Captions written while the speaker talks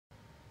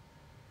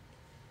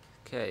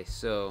Okay,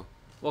 so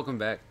welcome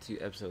back to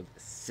episode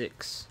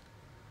 6,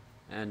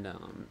 and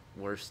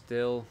we're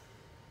still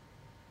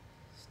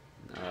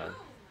uh,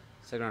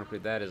 second round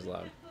of that is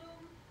loud.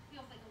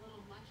 Feels like a little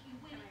much. You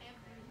win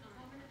every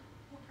time.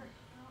 Well,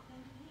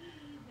 then to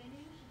me,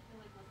 winning should feel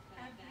like what's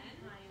back then.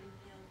 Time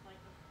feels like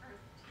the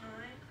first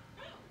time.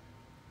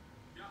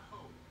 Yo,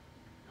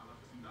 y'all up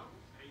for some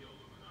doubles? Hey, yo,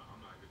 Lumina, I'm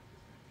not good at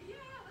this game.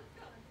 Yeah, let's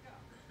go, let's go.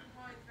 I'm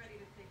always ready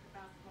to take the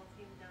basketball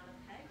team down a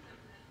peg.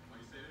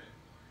 Why you say that?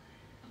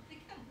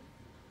 Because,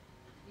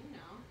 you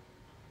know.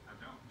 I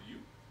don't. Do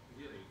you?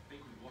 Yeah, they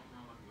think we walk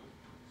around like we own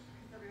things.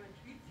 Because everyone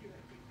treats you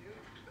like we do.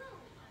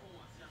 Oh,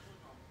 I see. I told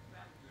y'all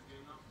back in this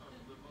game, I'm starting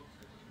to live up to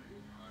it.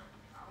 Alright,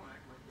 I don't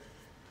act like that.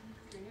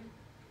 You're new.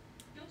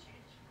 You'll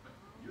change.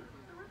 You're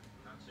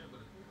not yet,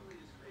 but if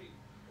Kelly is fake,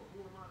 well, who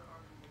am I to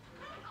argue with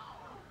her?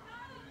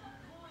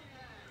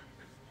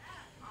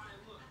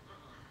 Alright, look,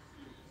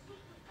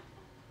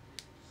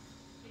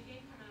 Big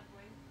game coming up,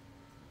 boys.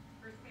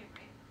 First game,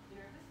 right? You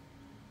nervous?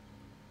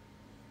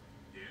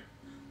 yeah.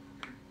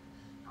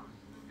 I was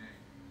just a little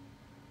game.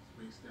 It's a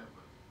big step,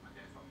 but my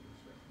dad taught me to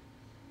respect it.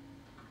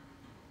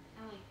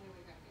 Ellie, hey,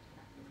 we gotta get to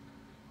practice.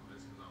 Oh,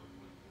 that's because I was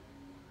winning.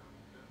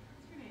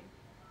 What's your name?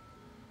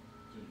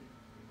 Junior.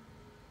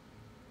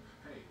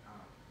 Hey,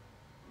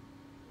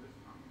 what if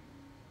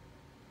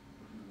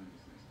we win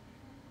this next game?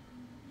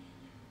 Me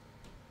and you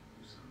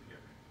do something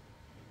together.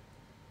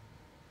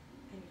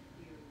 And if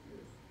you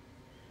lose.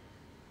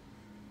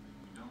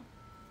 You don't?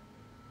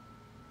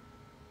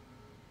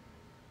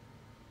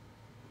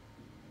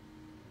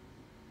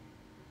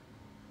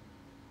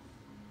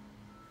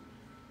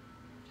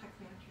 Text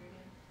me after your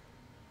game.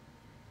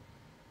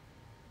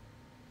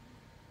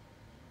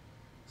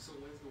 So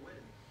when's the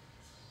wedding?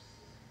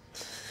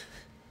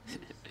 Say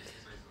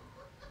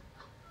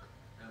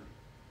so. Ellie.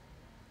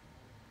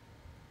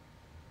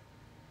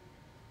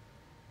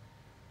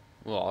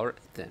 Well, alright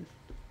then.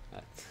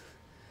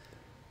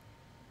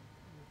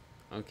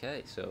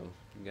 Okay, so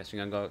I guess we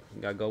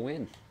gotta go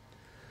win.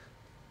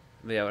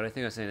 But yeah, what I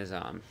think I was saying is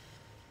so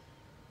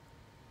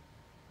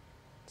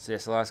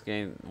yes, the last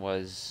game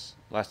was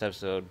last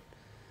episode.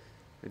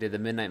 We did the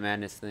Midnight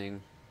Madness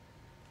thing.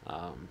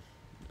 Of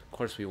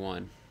course we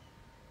won.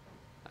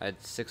 I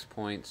had 6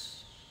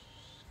 points,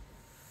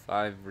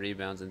 5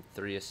 rebounds, and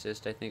 3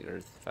 assists, I think, or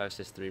 5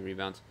 assists, 3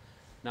 rebounds.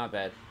 Not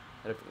bad.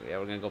 But yeah,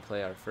 we're gonna go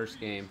play our first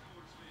game.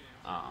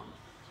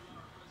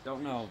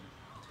 Don't know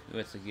who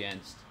it's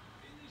against.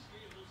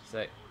 It's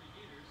like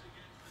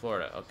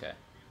Florida. Okay.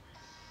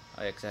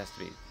 Oh, yeah, 'cause it has to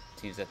be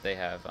teams that they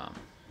have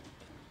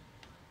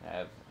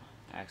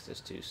access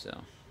to.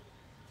 So.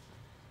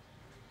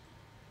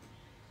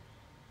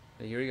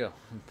 But here we go.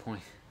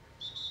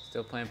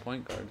 Still playing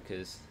point guard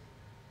because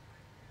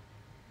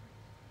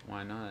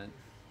why not?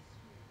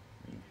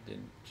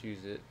 Didn't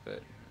choose it,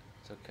 but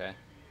it's okay.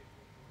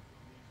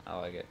 I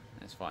like it.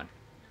 It's fun.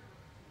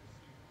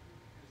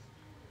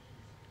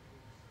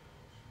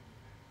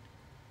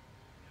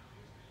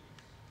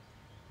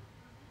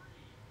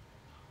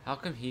 How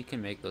come he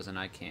can make those and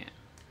I can't?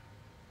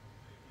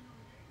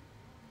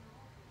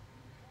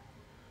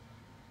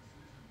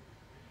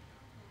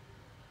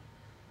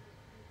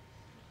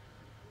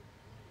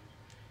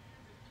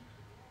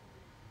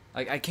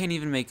 Like, I can't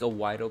even make a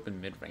wide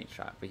open mid-range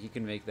shot, but he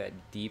can make that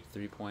deep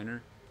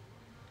three-pointer.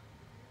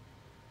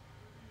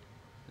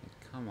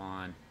 Like, come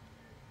on.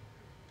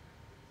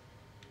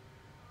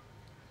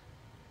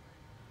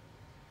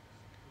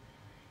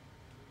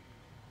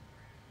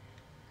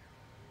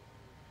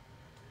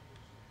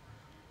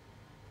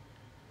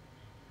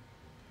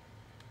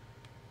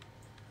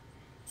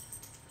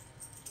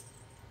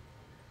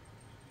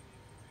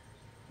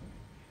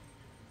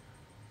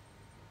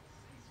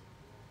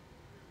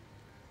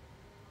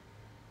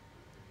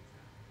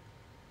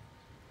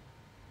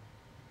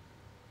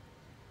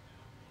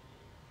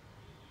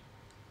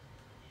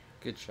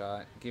 Good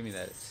shot. Give me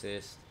that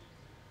assist.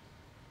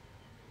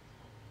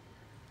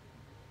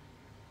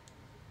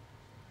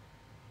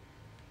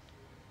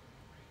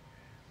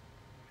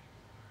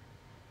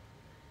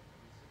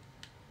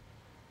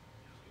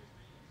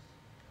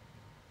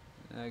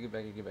 Get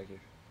back here, get back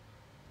here.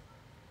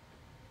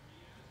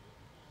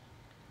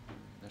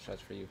 No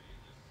shots for you.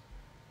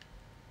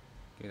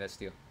 Give me that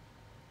steal.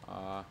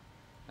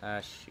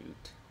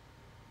 Shoot.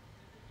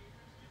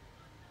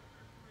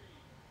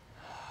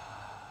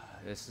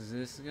 This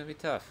is gonna be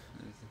tough.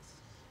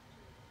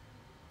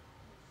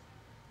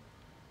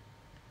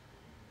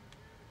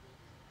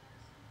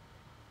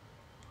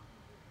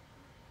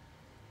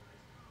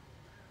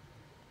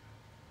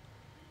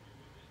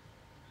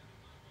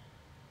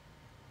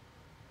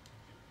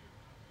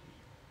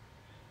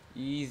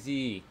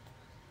 Easy.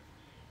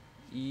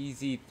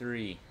 Easy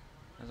 3.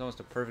 That's almost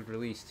a perfect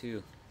release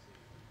too.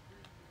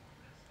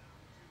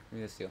 Give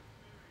me the steal.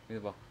 Give me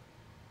the ball.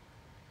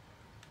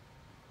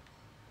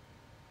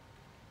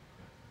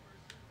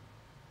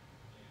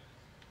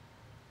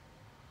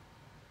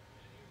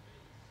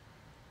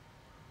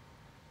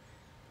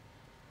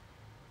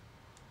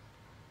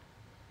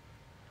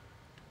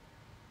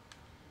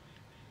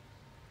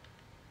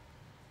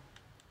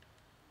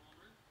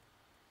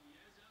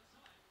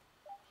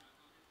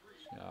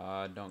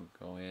 Don't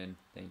go in.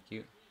 Thank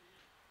you.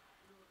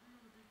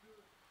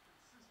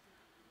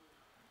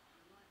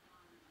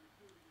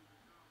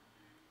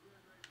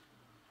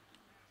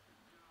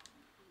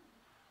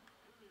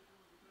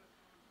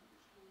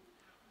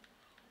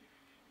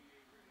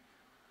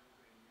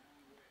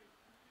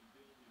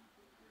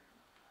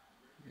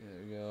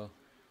 There we go.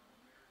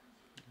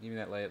 Give me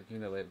that layup. Give me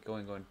that layup.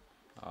 Going, going.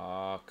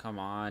 Oh, come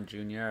on,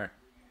 Junior.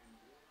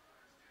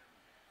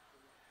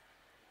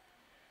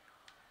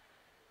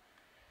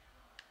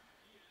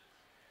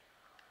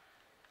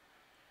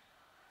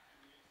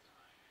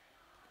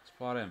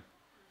 Spot him.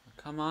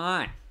 Come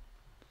on.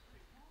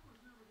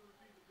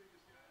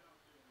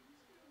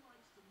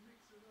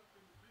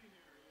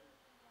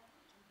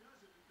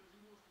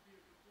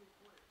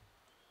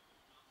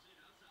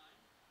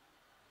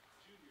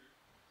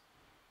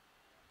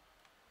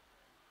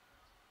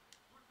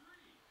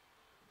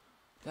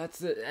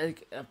 That's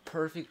like a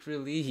perfect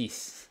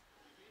release.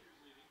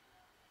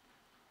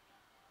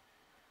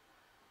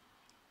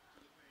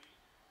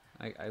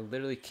 I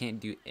literally can't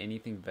do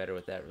anything better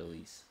with that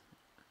release.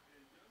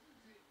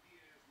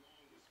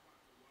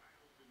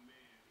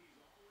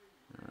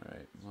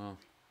 Alright, well.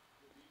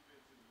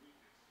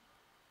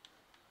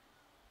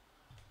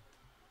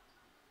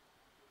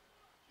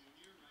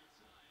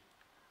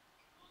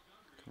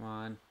 Come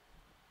on.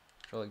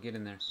 Charlotte, get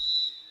in there.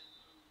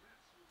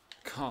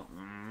 Come.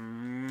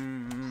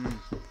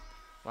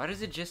 Why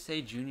does it just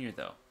say Junior,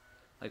 though?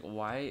 Like,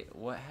 why?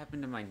 What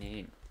happened to my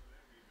name?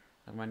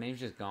 Like, my name's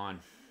just gone.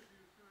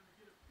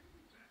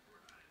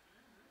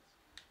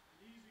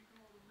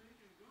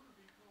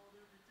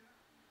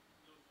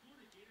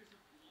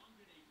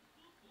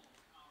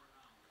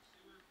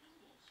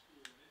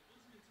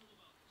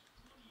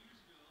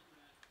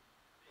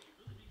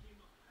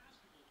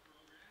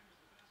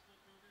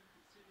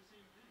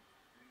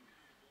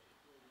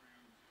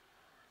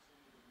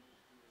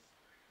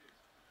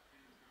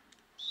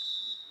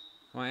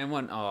 Come on, and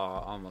one. Oh,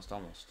 almost,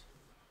 almost.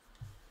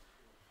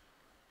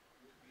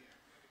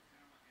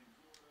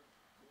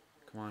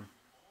 Come on.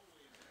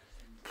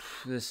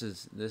 This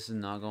is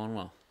not going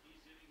well.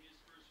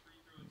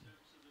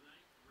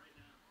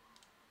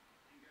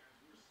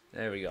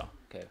 There we go.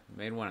 Okay,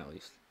 made one at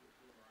least.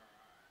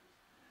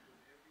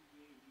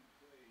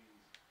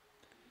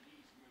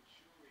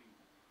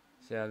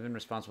 See, I've been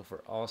responsible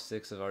for all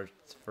 6 of our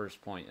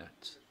first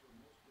points.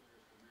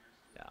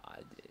 Yeah,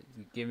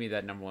 give me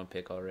that number 1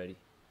 pick already.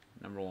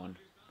 Number 1.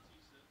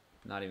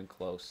 Not even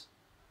close.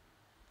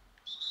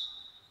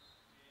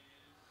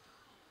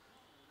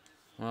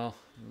 Well,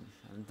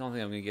 I don't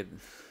think I'm gonna get.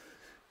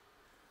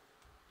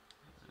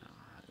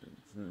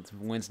 The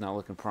win's not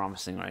looking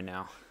promising right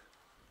now.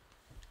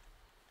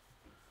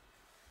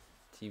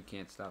 Team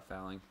can't stop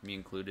fouling, me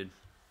included.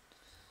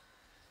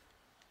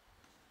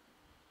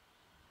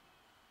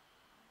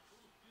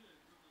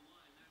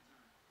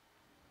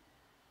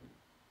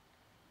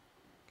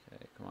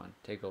 Okay, come on,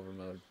 takeover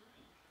mode.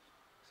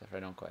 Except for I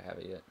don't quite have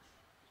it yet.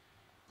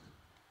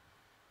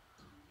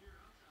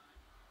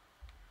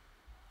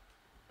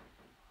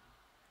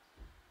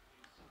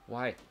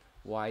 Why?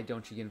 Why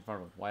don't you get in front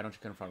of him? Why don't you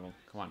get in front of him?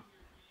 Come on.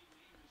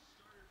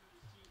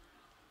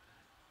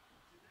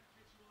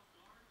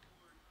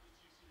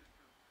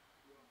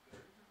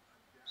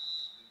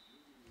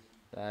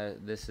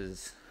 This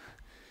is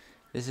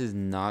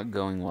not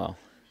going well.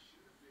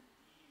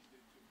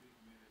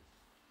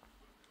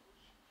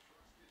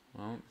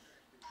 Well,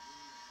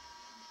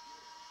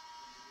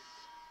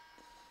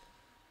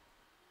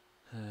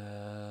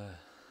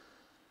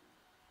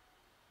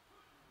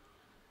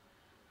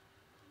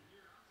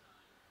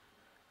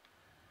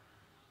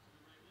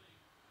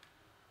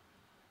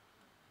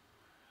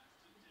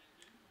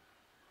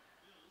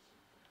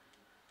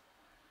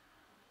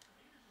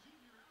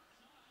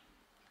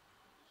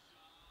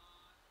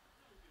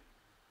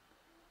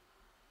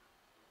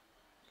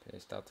 okay,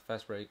 stop the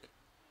fast break.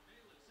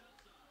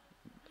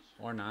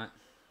 Or not.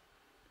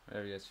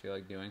 Whatever you guys feel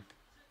like doing.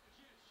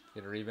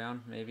 Get a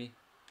rebound, maybe?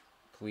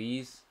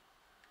 Please?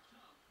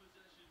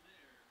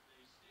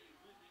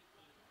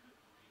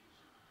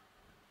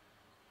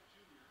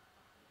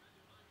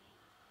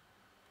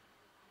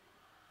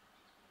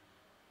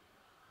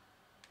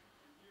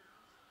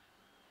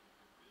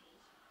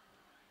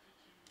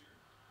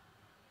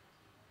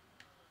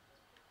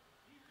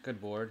 Good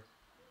board.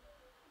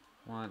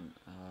 One.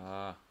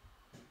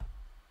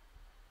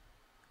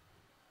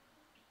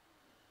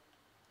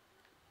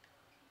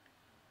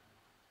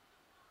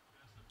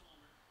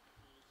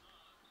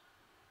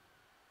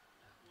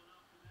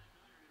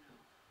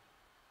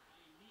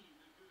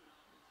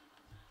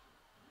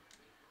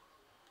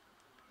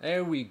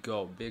 There we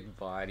go. Big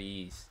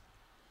bodies.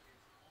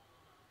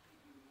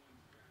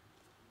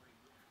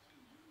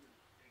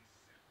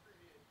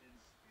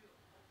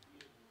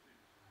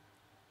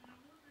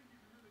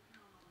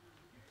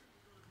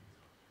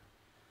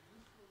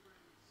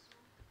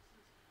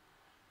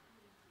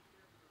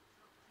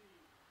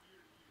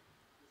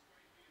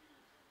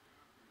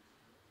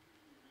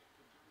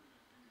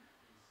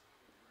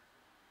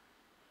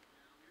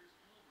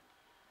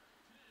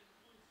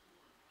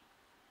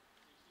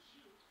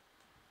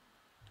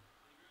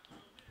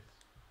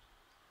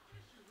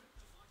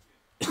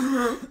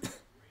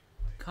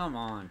 Come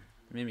on.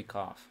 It made me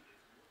cough.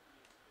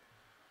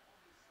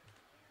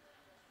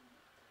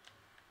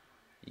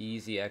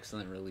 Easy,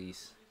 excellent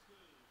release.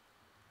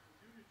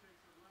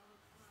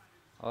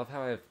 I love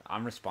how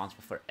I'm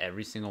responsible for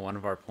every single one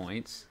of our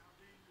points,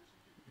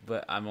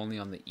 but I'm only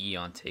on the E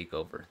on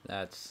takeover.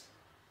 That's...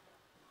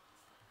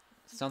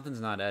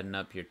 Something's not adding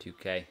up here,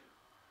 2K.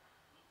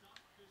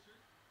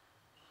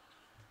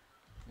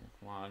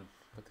 Come on,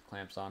 put the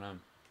clamps on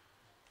him.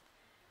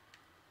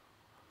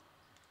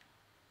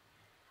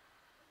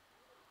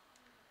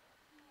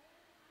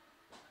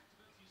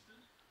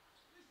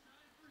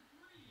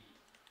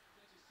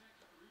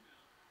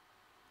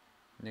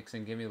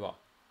 Nixon, give me the ball.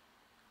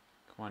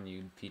 Come on, you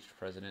impeached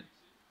president.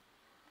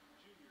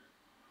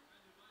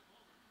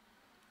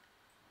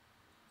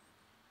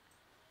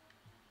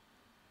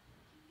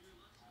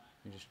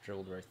 You just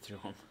drilled right through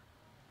him.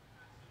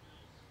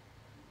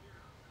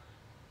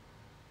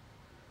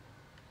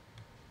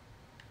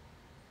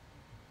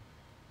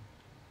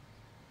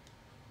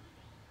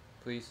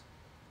 Please.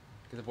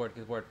 Get the board,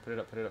 get the board. Put it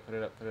up, put it up, put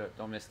it up, put it up.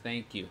 Don't miss.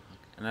 Thank you.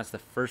 And that's the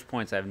first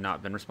points I've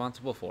not been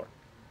responsible for.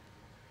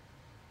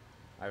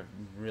 I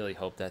really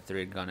hope that 3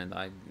 had gone in.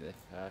 If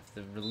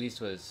the release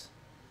was...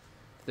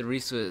 If the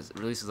release was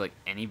like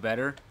any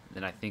better,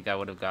 then I think I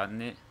would have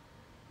gotten it.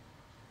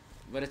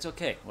 But it's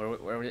okay.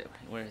 We're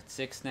at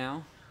 6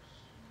 now.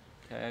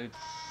 Okay.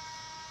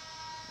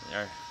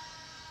 There.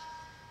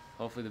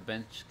 Hopefully the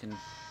bench can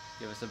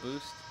give us a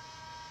boost.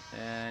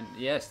 And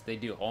yes, they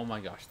do. Oh my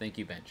gosh. Thank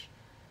you, bench.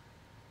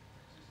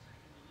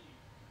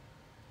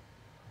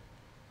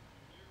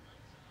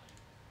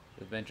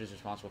 The bench is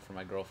responsible for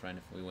my girlfriend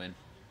if we win.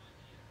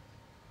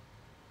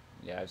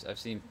 Yeah, I've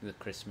seen the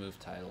Chris Smooth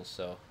titles,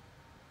 so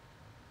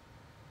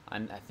I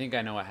think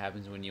I know what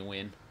happens when you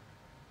win.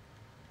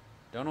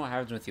 Don't know what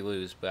happens if you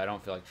lose, but I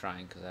don't feel like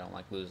trying because I don't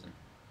like losing.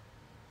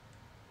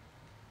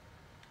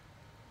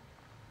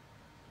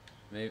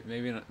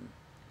 Maybe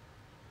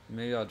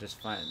I'll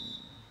just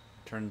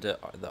turn to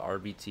the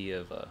RBT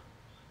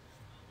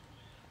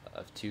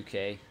of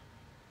 2K.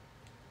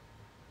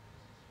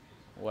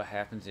 What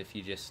happens if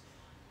you just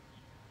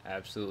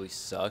absolutely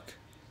suck?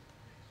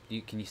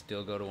 Can you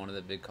still go to one of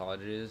the big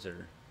colleges,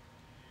 or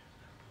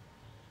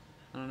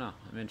I don't know.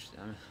 I'm interested.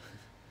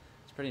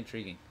 It's pretty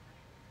intriguing.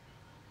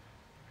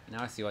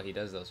 Now I see why he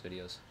does those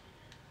videos.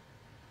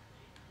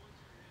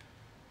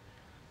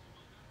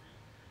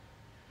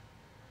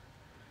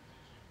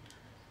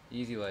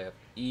 Easy layup.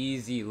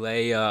 Easy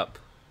layup.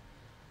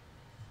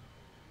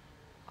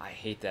 I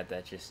hate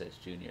that just says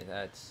junior.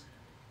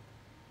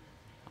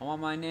 I want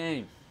my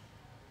name.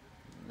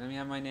 Let me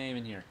have my name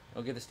in here.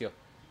 Oh, get the steal.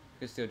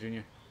 Good steal,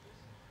 junior.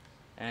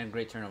 And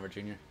great turnover,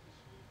 junior.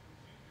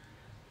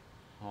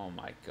 Oh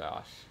my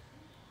gosh.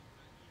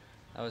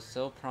 That was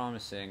so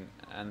promising,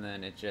 and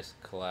then it just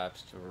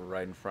collapsed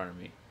right in front of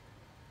me.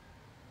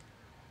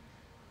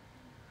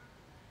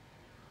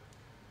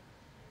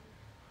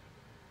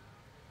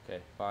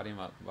 Okay, body him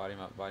up, body him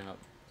up, body him up.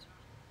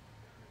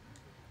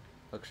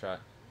 Hook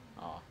shot.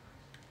 Aw.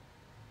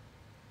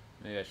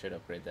 Maybe I should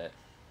upgrade that.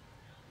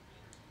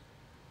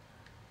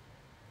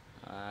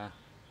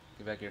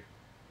 Get back here.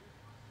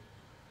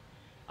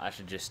 I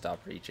should just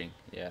stop reaching.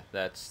 Yeah,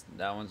 that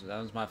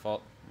was my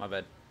fault. My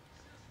bad.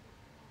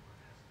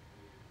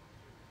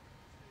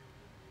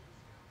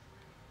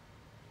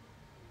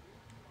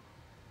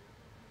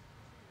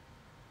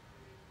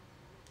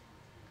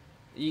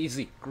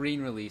 Easy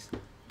green release.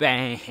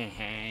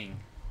 Bang.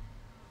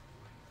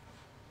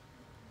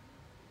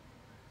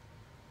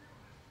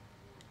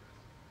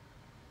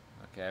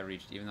 Okay, I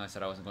reached. Even though I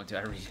said I wasn't going to,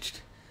 I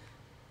reached.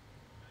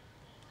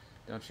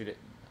 Don't shoot it.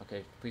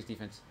 Okay, please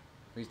defense.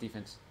 Please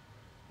defense.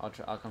 I'll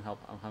come help.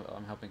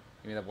 I'm helping.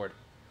 Give me that board.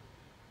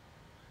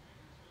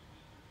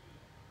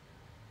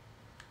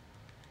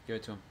 Give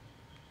it to him.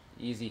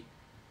 Easy.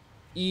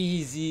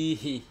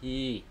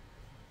 Easy.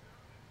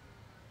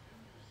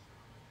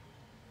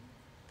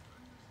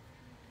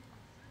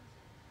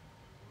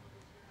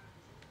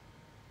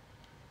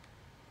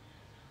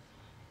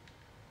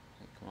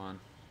 Okay, come on.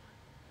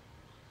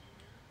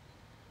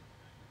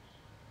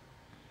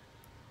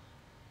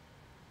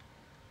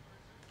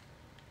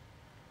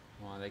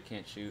 Come on, they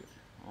can't shoot.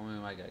 Only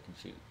my guy can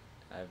shoot.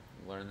 I've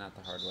learned that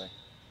the hard way.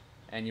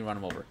 And you run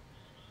him over.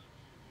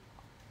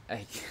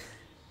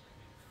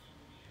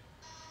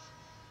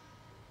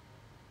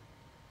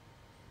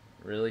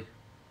 Really?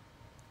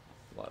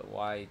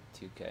 Why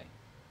 2K?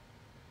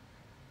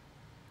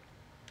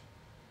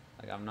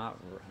 Like I'm not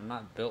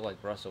built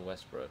like Russell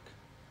Westbrook.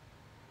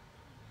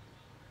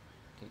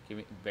 Okay, give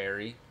me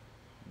Barry.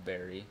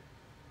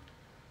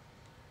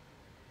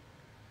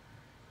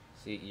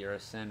 See, you're a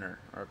center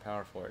or a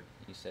power forward.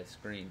 You said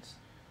screens.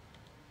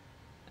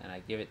 And I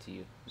give it to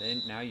you.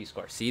 Then now you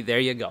score. See, there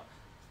you go.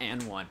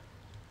 And 1.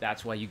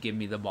 That's why you give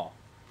me the ball.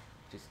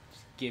 Just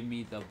give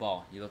me the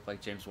ball. You look like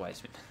James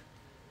Wiseman.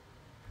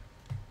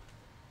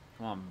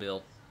 Come on,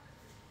 Bill.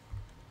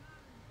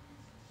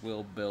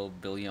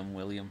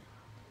 William.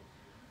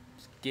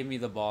 Just give me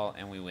the ball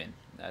and we win.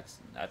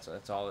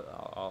 That's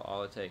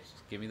all it takes.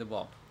 Just give me the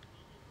ball,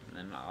 and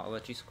then I'll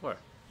let you score.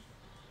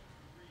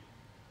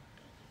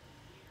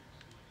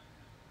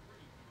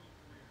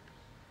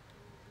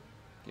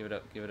 Give it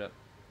up, give it up.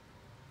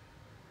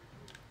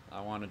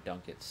 I want to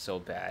dunk it so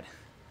bad,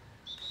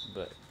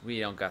 but we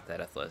don't got that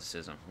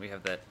athleticism. We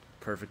have that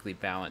perfectly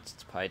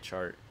balanced pie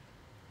chart.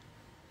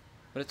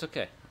 But it's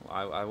okay.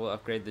 I will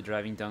upgrade the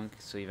driving dunk,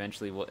 so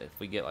eventually, if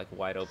we get like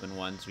wide open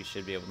ones, we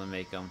should be able to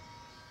make them.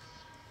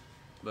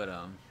 But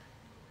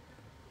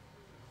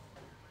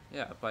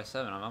yeah, up by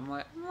 7. I'm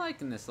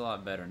liking this a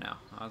lot better now.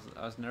 I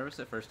was nervous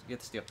at first to get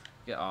the steal.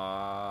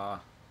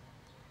 Come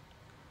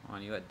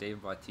on, you let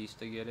Dave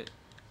Bautista get it.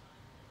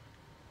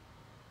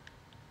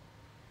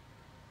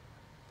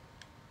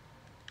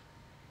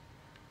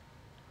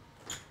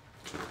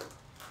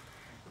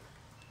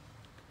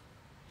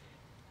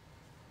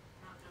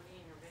 Not gonna be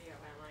in your video,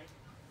 am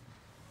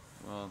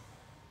I? Well,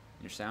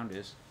 your sound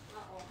is.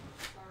 Uh-oh,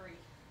 sorry.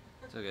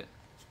 It's okay.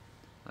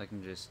 I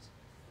can just.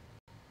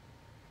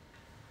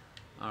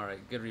 All right,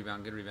 good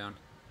rebound, good rebound.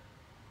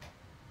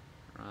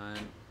 Run,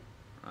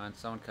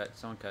 someone cut.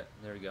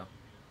 There we go.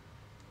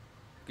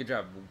 Good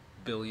job,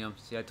 Billiam.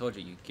 See, I told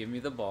you, you give me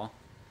the ball,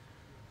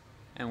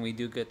 and we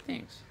do good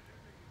things.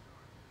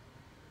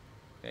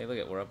 Okay, look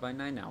at, we're up by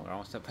 9 now. We're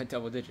almost up by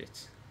double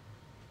digits.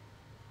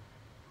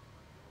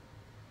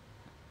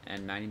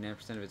 And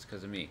 99% of it's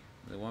because of me.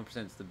 The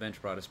 1% is the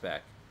bench brought us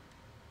back.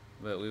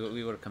 But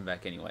we would have come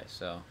back anyway,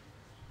 so.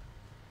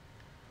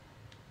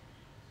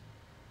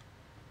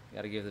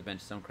 Gotta give the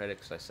bench some credit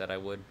because I said I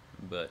would,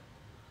 but.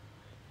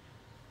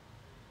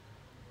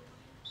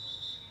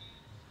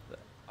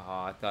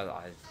 I thought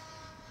I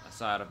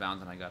saw out of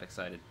bounds and I got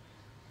excited.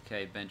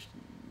 Okay, bench.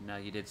 Now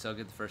you did so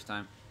good the first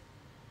time.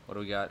 What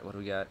do we got? What do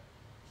we got?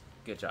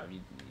 Good job.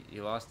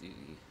 You lost. You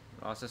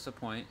lost us a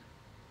point,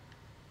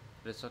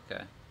 but it's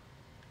okay.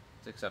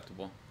 It's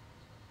acceptable.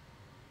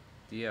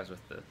 Diaz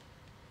with the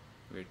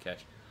weird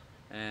catch,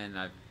 and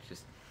I've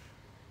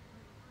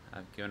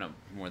given up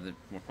more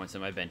points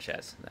than my bench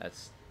has.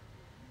 That's.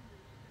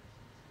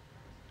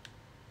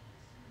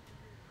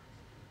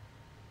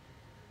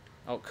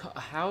 Oh,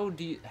 how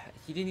do you...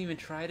 He didn't even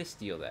try to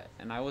steal that,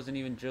 and I wasn't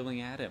even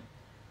dribbling at him.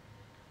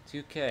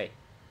 2K.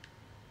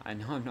 I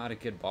know I'm not a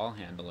good ball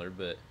handler,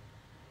 but...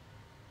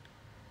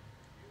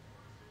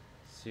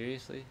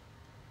 Seriously?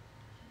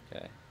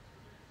 Okay.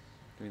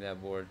 Give me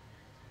that board.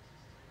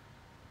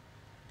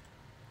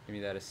 Give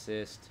me that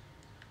assist.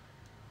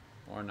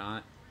 Or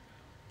not.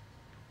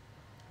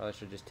 Probably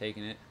should have just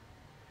taken it.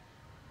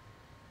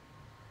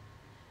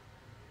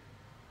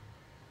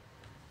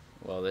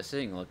 Well, this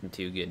ain't looking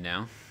too good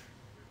now.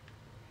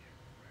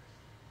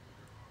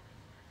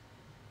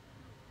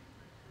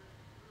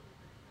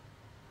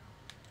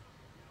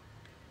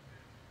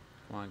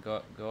 Come on,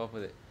 go up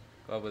with it.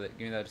 Go up with it.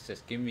 Give me that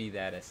assist. Give me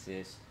that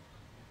assist.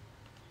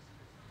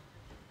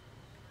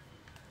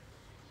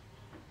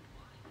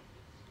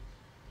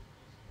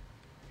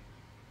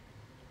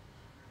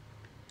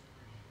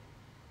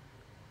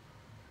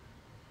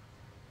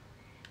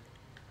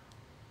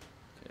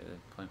 Okay, they're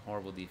playing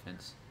horrible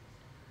defense.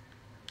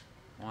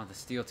 I want the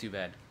steal too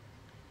bad.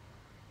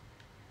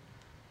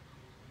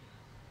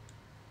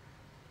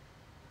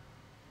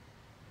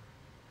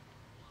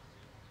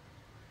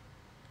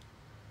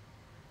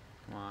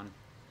 Come on.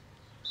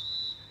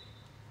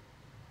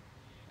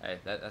 Hey,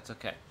 that's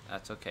okay.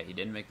 That's okay. He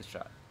didn't make the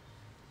shot.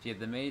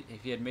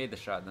 If he had made the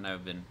shot, then I would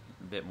have been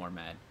a bit more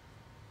mad.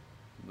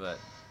 But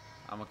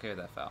I'm okay with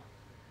that foul.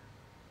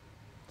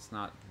 It's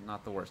not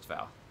the worst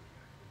foul.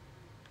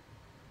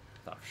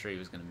 Thought for sure he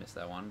was gonna miss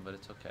that one, but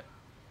it's okay.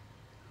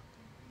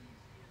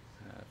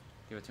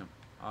 Give it to him.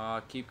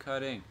 Keep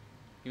cutting.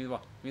 Give me the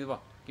ball. Give me the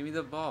ball. Give me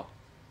the ball.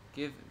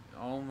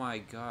 Oh my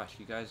gosh,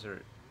 you guys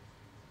are.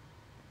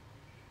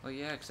 Well,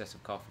 yeah,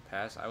 excessive call for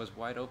pass. I was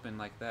wide open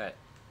like that,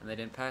 and they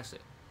didn't pass it.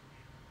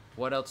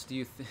 What else do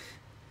you think?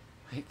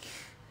 Like,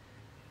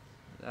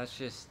 that's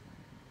just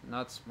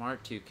not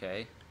smart,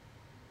 2K.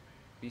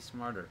 Be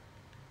smarter.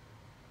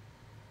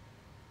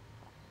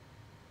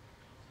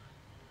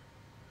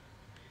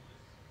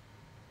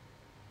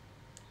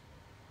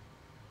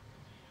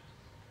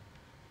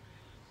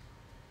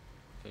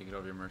 Okay, get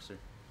over here, Mercer.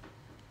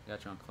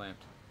 Got you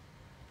unclamped.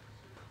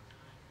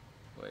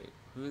 Wait,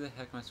 who the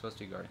heck am I supposed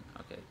to be guarding?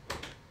 Okay,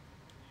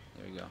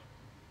 there we go.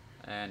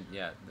 And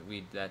yeah,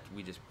 we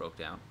just broke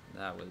down.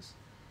 That was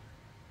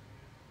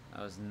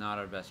not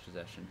our best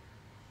possession.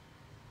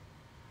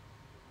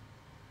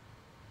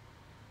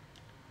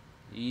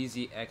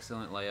 Easy,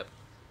 excellent layup.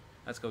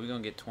 Let's go. We're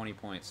gonna get 20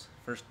 points.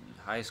 First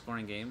highest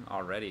scoring game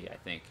already, I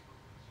think,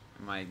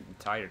 in my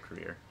entire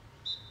career.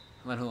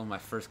 Let alone my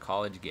first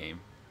college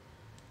game.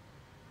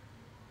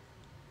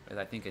 With,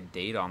 I think, a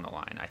date on the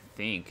line. I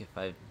think if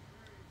I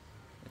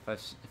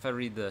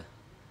read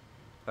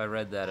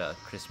that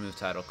Chris Move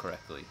title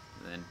correctly,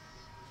 then.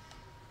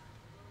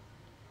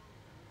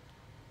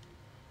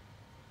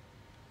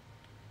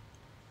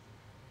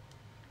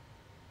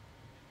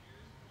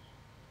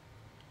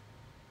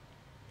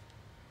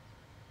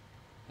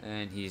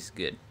 And he's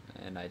good.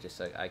 and I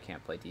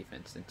can't play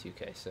defense in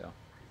 2K, so.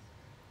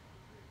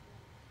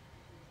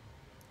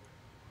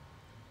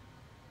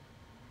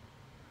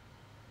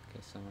 Okay,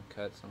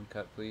 someone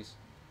cut, please.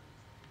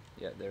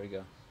 Yeah, there we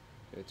go.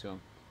 Give it to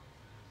him.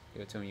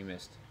 Give it to him. You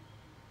missed.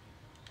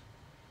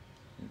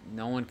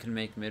 No one can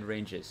make mid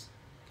ranges.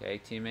 Okay,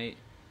 teammate.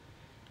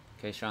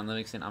 Okay, Sean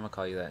Livingston, I'm gonna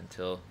call you that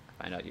until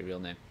I find out your real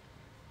name.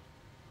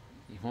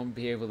 You won't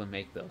be able to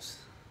make those.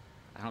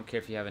 I don't care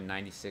if you have a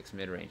 96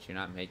 mid range. You're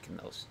not making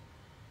those.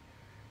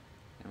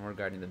 And we're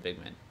guarding the big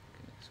men.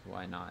 So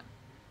why not?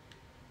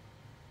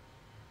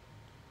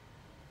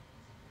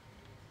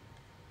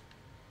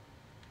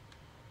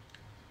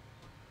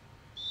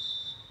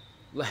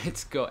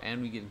 Let's go,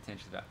 and we get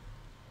intentions back.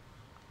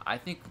 I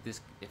think this.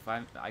 If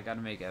I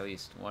gotta make at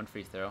least one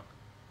free throw.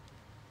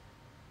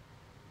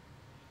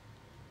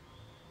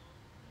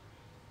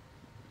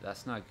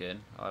 That's not good.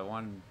 I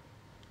want.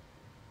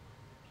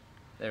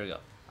 There we go.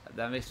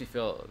 That makes me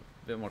feel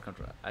a bit more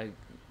comfortable.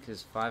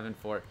 Because 5 and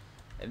 4,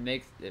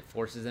 it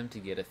forces them to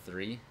get a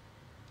 3.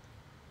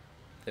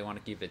 If they want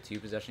to keep it a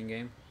 2-possession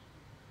game.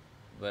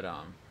 But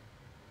 'cause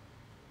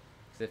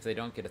if they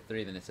don't get a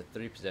 3, then it's a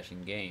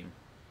 3-possession game.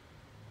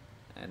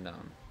 And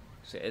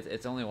so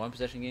it's only a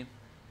 1-possession game,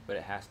 but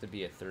it has to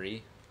be a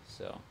 3.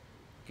 So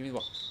give me the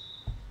ball.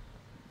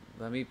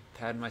 Let me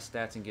pad my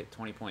stats and get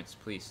 20 points,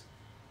 please.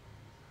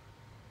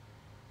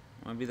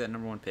 I want to be that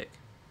 #1 pick.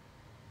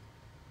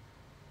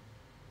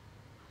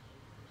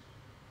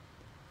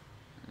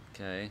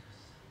 Okay.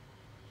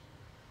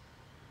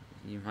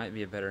 You might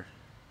be a better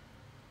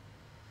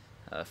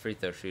free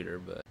throw shooter,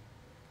 but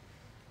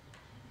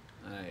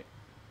alright.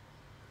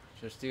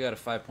 So still got a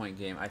 5-point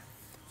game. I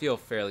feel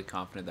fairly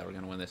confident that we're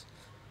gonna win this.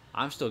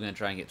 I'm still gonna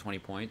try and get 20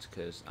 points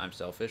because I'm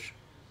selfish.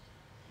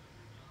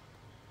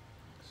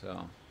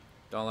 So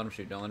don't let him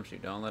shoot. Don't let him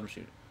shoot. Don't let him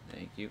shoot.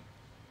 Thank you.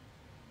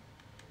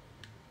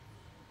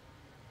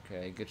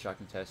 Okay, good shot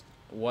contest.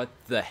 What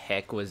the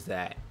heck was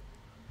that?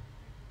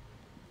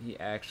 He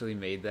actually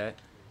made that.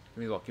 Give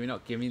me the ball.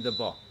 Give me the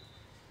ball.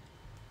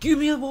 Give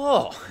me the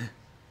ball.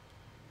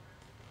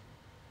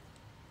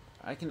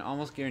 I can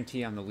almost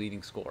guarantee I'm the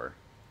leading scorer.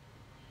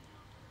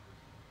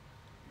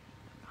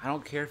 I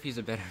don't care if he's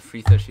a better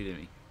free throw shooter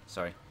than me.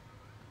 Sorry.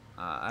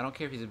 I don't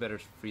care if he's a better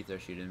free throw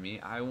shooter than me.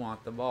 I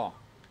want the ball.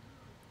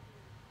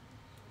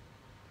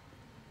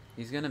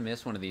 He's gonna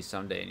miss one of these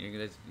someday, and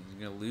you're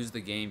gonna lose the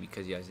game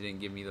because you guys didn't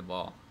give me the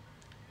ball.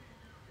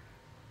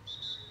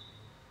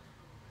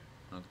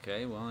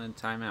 Okay, well then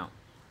timeout.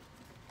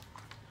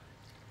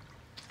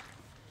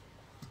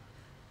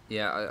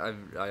 Yeah,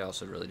 I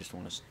also really just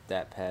want a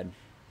stat pad,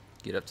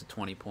 get up to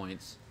 20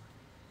 points.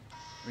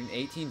 I mean,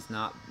 18's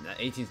not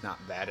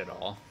bad at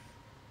all,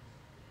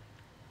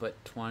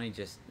 but 20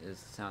 just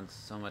sounds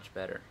so much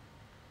better.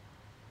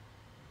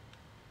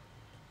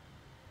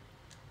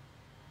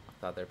 I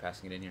thought they were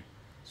passing it in here.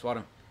 Swat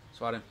him,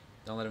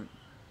 don't let him.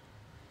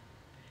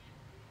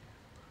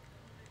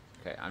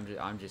 Okay,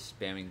 I'm just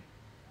spamming.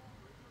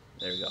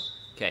 There we go.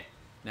 Okay,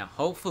 now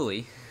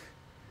hopefully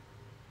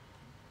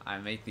I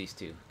make these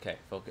two. Okay,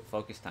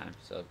 focus time.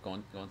 So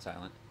going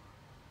silent.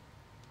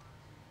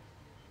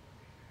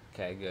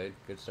 Okay,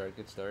 good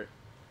start.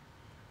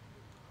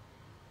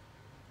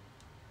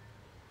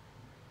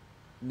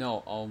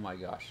 No, oh my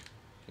gosh.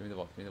 Give me the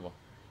ball. Give me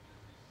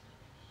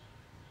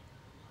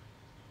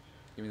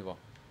the ball.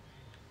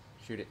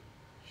 Shoot it.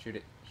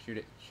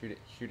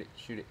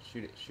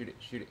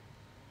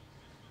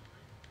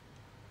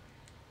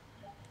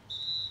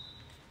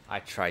 I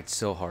tried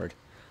so hard.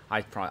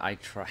 I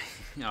tried.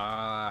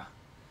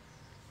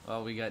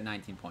 Well, we got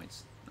 19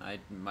 points. I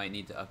might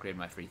need to upgrade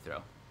my free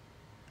throw.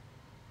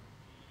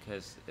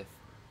 Because if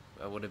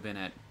I would have been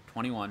at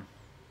 21.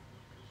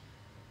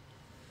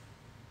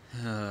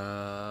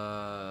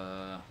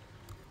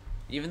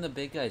 Even the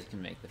big guys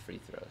can make the free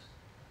throws.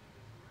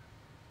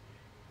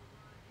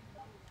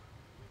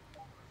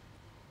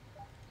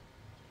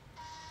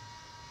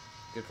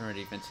 Good perimeter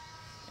defense.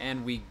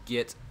 And we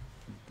get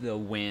the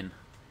win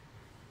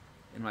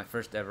in my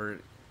first ever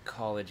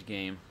college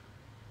game.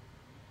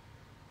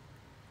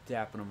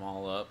 Dapping them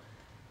all up.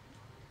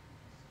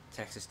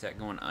 Texas Tech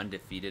going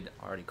undefeated.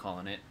 Already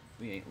calling it.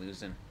 We ain't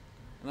losing.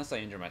 Unless I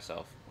injure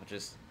myself, which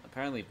is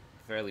apparently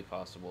fairly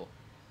possible.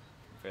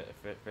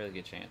 Fairly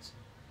good chance.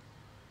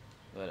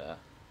 But,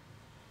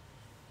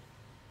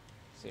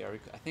 see,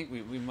 I think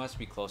we must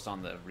be close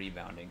on the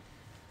rebounding.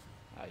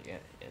 Yeah,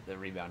 the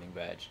rebounding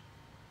badge.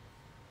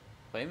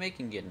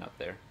 Playmaking getting up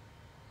there.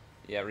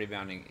 Yeah,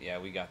 rebounding. Yeah,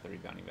 we got the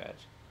rebounding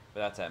badge. But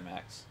that's at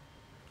max.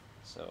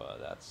 So,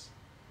 that's...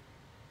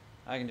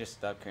 I can just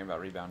stop caring about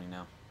rebounding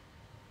now.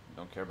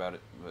 Don't care about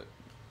it, but...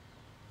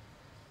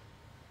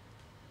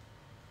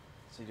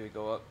 See, do we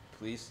go up,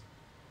 please?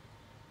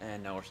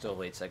 And no, we're still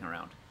late second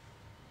round.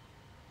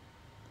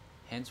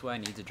 Hence why I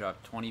need to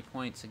drop 20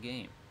 points a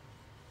game.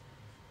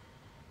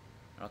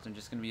 Or else I'm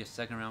just going to be a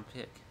second round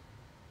pick.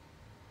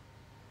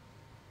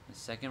 The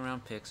second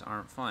round picks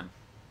aren't fun.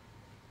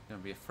 I'm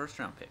going to be a first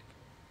round pick.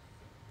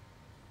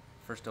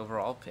 First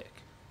overall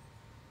pick.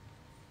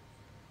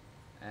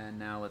 And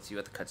now let's see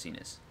what the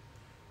cutscene is.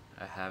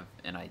 I have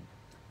an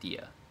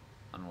idea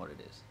on what it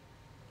is.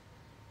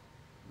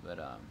 But,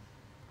 Go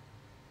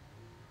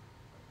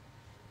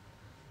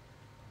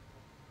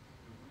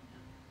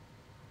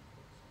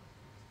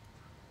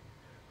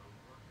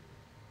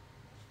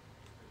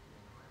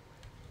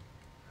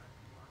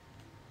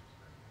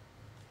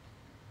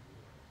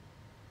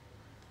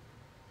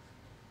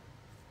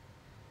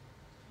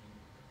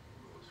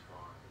as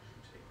far as you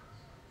take us.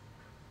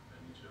 I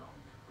need your help.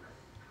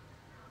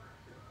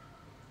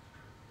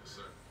 Yes,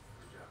 sir.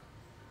 Good job.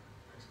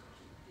 Thanks, Coach.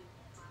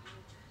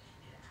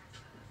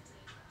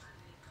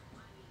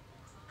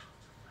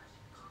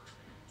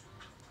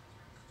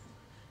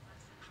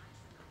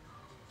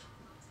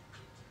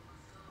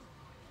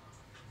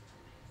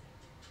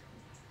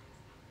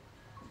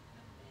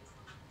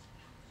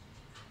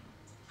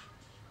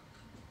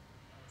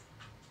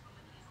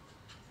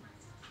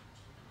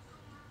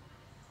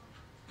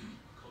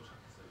 Coach, I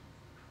can tell you.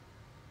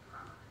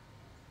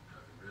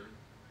 Nothing really.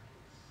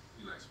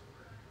 You like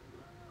sport.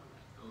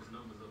 Those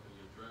numbers up in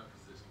your draft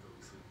position gonna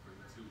be sitting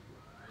pretty too,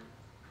 right?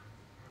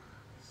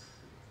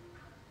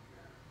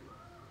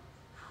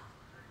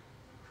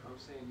 I'm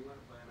saying you want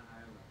to play on a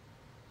higher level.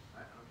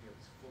 I don't care if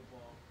it's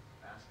football,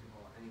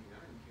 basketball, anything.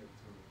 I don't even care if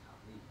it's one of the top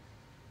leagues.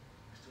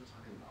 We're still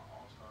talking about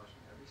all-stars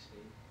from every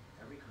state,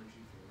 every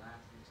country for the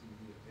last 15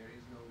 years. There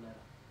is no let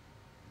up.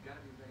 You got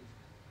to be ready for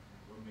that.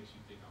 What makes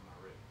you think I'm not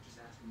ready? Just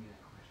asking me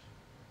that question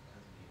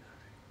doesn't mean you're not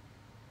ready.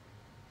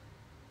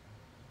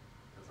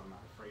 Because I'm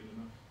not afraid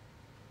enough?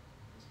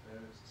 It's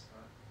better as a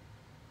start.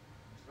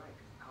 That's right,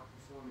 because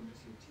outperforming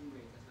just your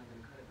teammates, that's not going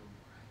to cut it no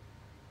more, right?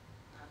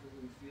 What happens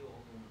when you feel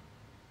overwhelmed?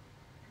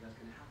 Because that's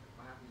going to happen.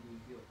 What happens when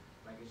you feel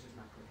like it's just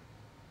not clicking?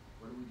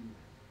 What do we do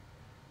then?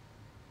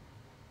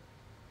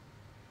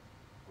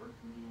 Work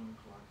when you on the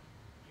clock.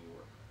 You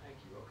work. Thank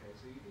you. Okay,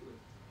 so you do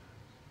listen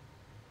sometimes.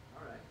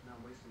 All right, now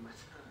I'm wasting my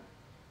time.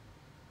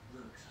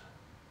 Look, son.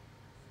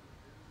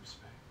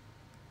 Respect.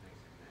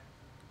 Thanks, man.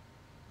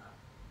 Look,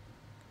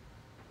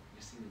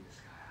 you're seeing the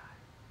sky high.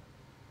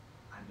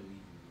 I believe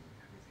in you and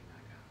everything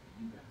I got, but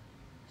you gotta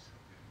believe in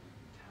yourself. You gotta believe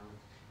in your talent.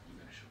 You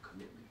gotta show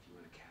commitment if you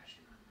want to cash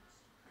in on this.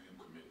 I am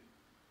committed.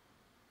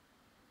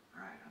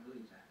 All right, I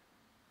believe that.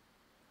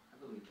 I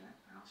believe that.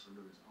 I also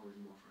know there's always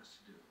more for us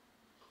to do.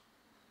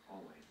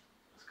 Always.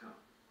 Let's go.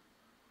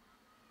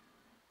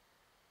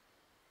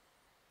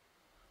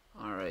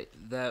 alright,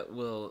 that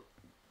will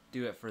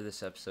do it for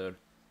this episode.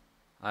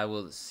 I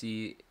will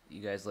see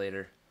you guys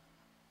later.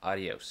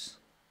 Adios.